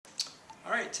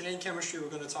Alright, today in chemistry we're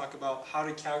going to talk about how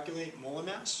to calculate molar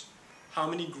mass, how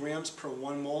many grams per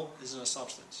 1 mole is in a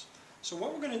substance. So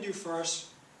what we're going to do first,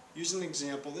 use an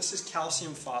example, this is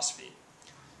calcium phosphate.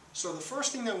 So the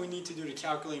first thing that we need to do to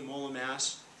calculate molar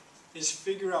mass is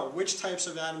figure out which types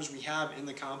of atoms we have in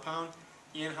the compound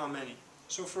and how many.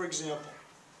 So for example,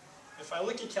 if I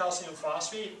look at calcium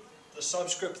phosphate, the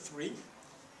subscript 3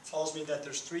 tells me that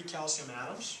there's 3 calcium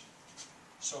atoms.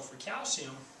 So for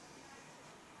calcium,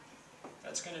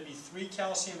 that's going to be 3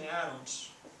 calcium atoms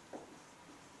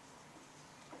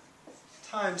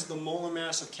times the molar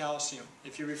mass of calcium.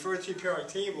 If you refer to your periodic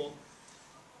table,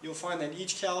 you'll find that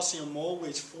each calcium mole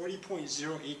weighs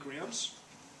 40.08 grams,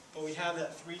 but we have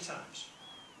that 3 times.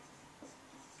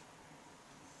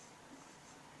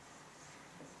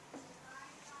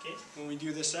 Okay, when we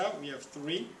do this out, we have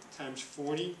 3 times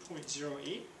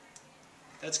 40.08.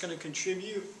 That's going to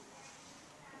contribute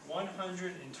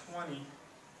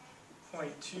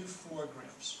 120.24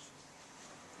 grams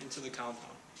into the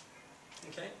compound.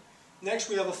 Okay? Next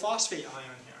we have a phosphate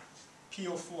ion here,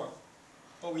 PO4.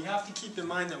 But we have to keep in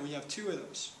mind that we have 2 of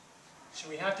those. So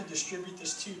we have to distribute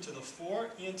this 2 to the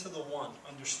 4 and to the 1,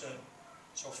 understood.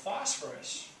 So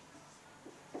phosphorus,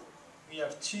 we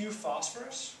have 2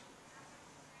 phosphorus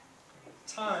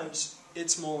times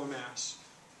its molar mass.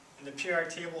 And the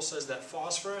periodic table says that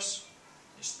phosphorus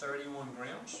is 31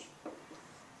 grams.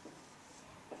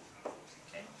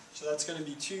 Okay, so that's going to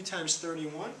be 2 times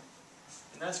 31,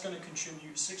 and that's going to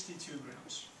contribute 62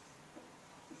 grams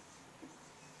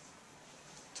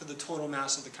to the total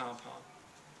mass of the compound.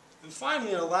 And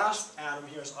finally, our last atom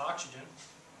here is oxygen.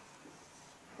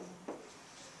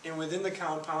 And within the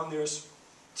compound, there's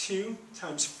 2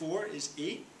 times 4 is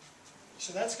 8.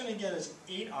 So that's going to get us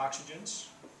 8 oxygens,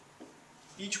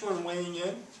 each one weighing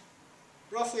in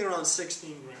roughly around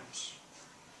 16 grams.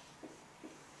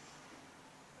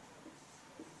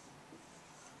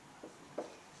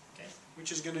 Okay,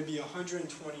 which is going to be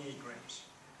 128 grams.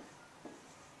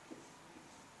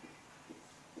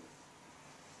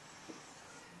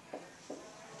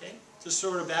 Okay, to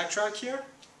sort of backtrack here,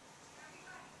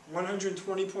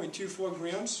 120.24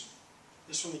 grams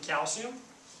is from the calcium,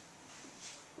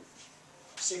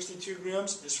 62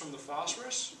 grams is from the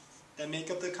phosphorus that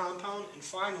make up the compound, and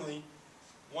finally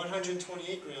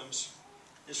 128 grams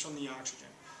is from the oxygen.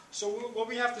 So what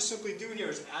we have to simply do here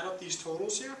is add up these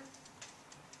totals here.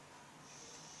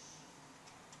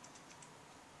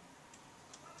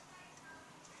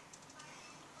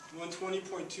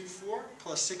 $120.24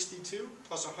 plus 62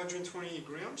 plus 128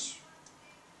 grams.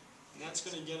 And that's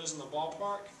going to get us in the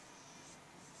ballpark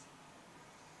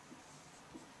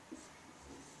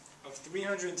of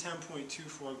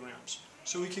 310.24 grams.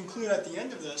 So we conclude at the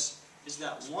end of this is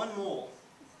that 1 mole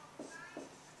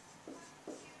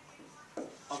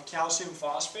of calcium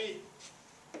phosphate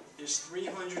is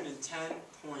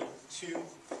 310.24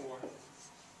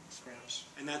 grams.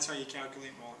 And that's how you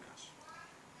calculate molar mass.